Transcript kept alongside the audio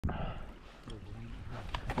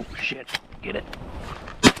Oh shit, get it.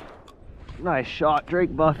 Nice shot,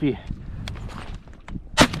 Drake Buffy.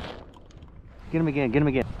 Get him again, get him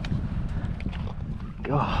again.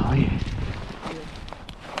 Golly.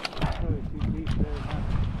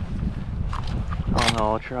 Oh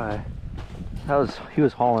no, I'll try. He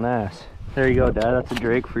was hauling ass. There you go, Dad, that's a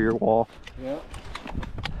Drake for your wall. Yep.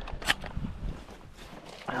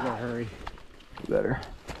 I gotta hurry. You better.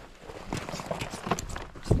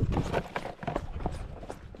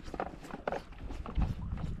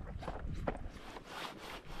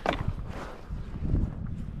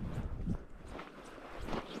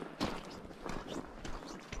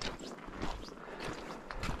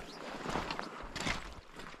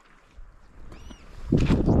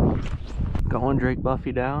 Going Drake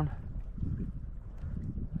Buffy down.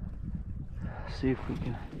 See if we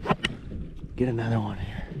can get another one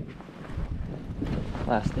here.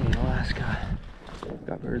 Last day in Alaska.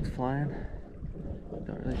 Got birds flying.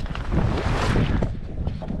 Don't really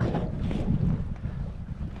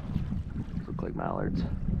look like mallards.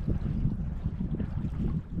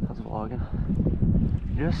 I was vlogging.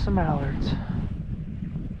 Just some mallards.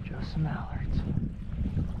 Just some mallards.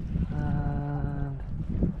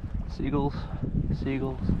 Seagulls.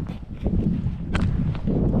 Seagulls.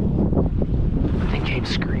 They came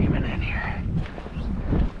screaming in here.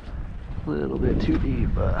 A little bit too deep,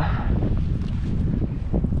 but I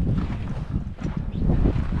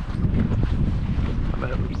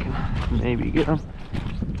bet we can maybe get them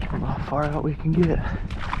from how far out we can get.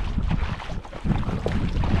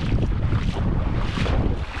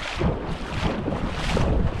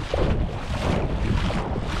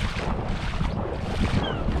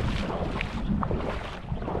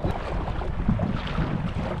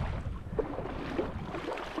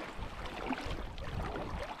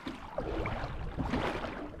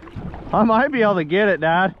 I might be able to get it,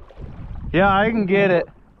 Dad. Yeah, I can get it.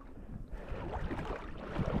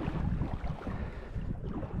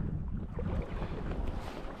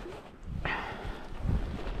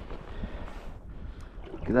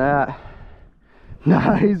 Look at that.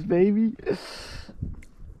 Nice, baby.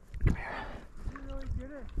 Come here. You really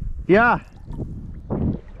get it? Yeah.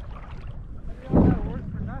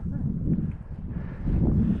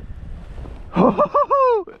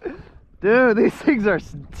 Dude, these things are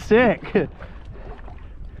sick.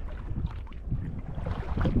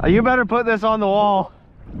 You better put this on the wall.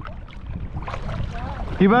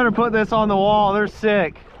 You better put this on the wall. They're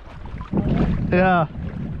sick. Yeah.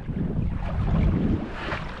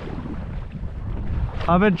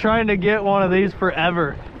 I've been trying to get one of these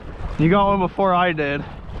forever. You got one before I did.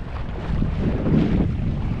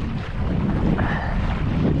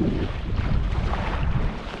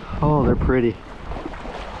 Oh, they're pretty.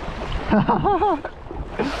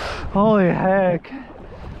 Holy heck.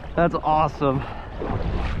 That's awesome.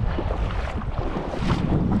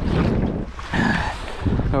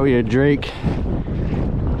 Oh yeah, Drake.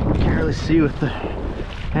 Can't really see with the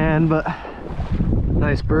hand, but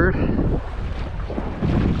nice bird.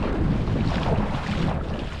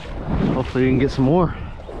 Hopefully you can get some more.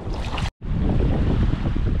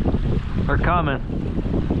 They're coming.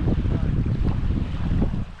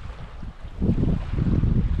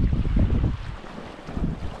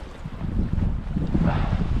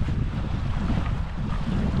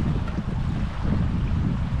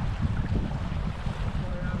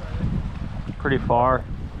 Pretty far.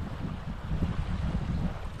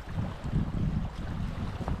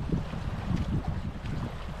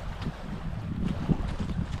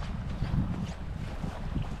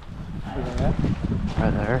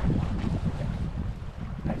 Right there.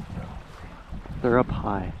 They're up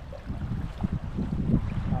high.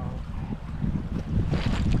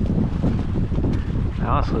 They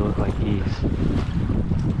honestly look like geese.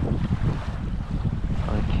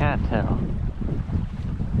 Well, I can't tell.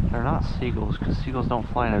 They're not seagulls, because seagulls don't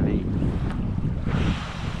fly in a V.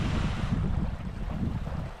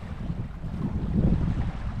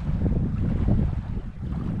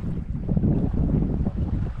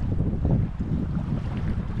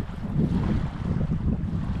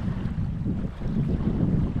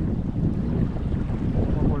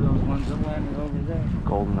 What were those ones that landed over there?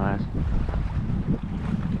 Golden eyes.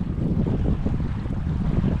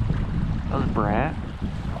 Those brat.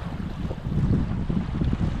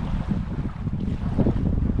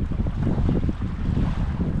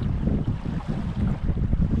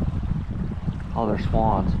 Oh, they're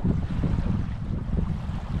swans.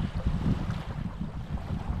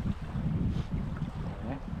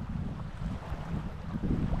 Okay.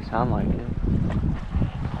 Sound like it.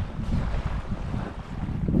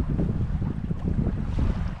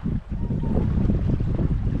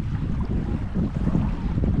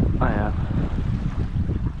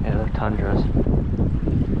 tundras.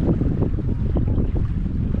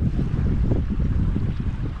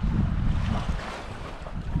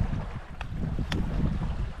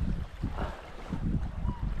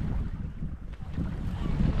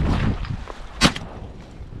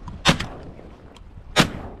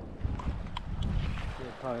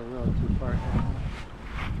 Probably a little too far here.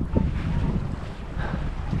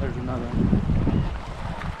 There's another one.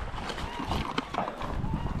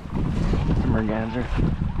 It's a merganser.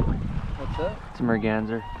 What's that? It's a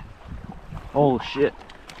merganser. Oh shit.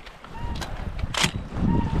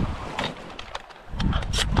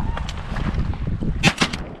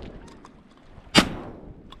 I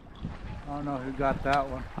don't know who got that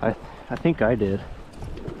one. I think I did.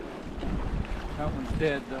 That one's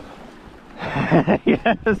dead though.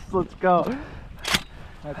 Yes, let's go.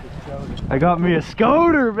 That's a scoter. I got me a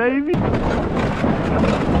scoter, baby.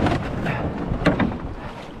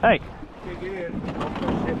 Hey. Dig in. I'll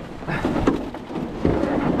push it.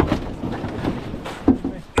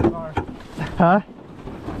 Huh?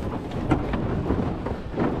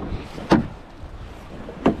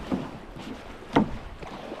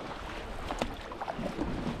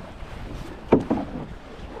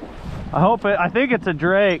 I think it's a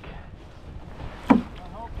drake.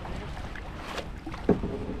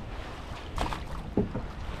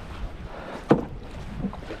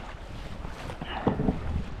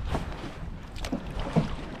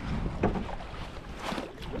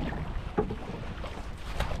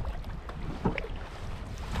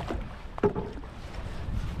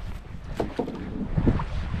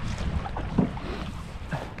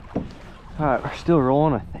 Alright, we're still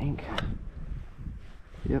rolling, I think.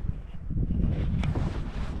 Yep.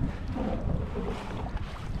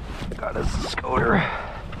 Got us a scoter. I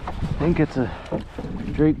think it's a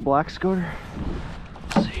Drake black scoter.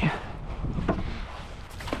 Let's see.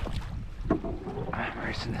 I'm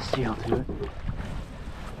racing the steel to it.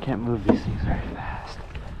 Can't move these things very fast.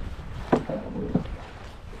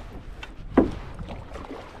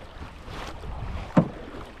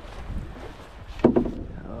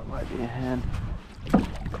 Oh, it might be a hen.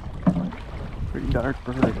 Pretty dark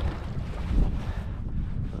bird.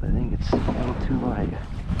 But I think it's a little too light.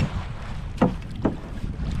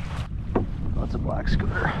 Oh, it's a black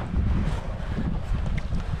scooter.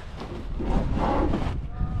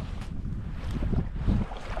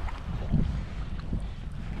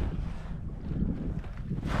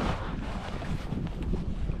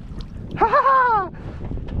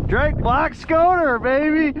 Drake black scooter,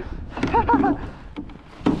 baby.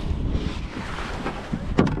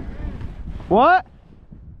 What?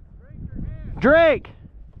 Drake.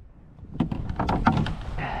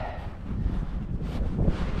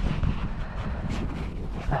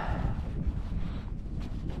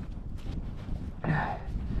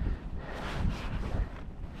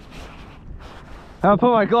 I'll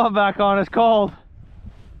put my glove back on, it's cold.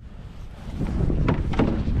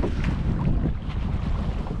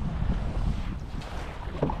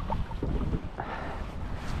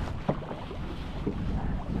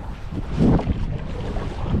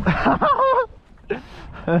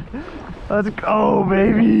 Let's go,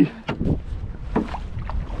 baby.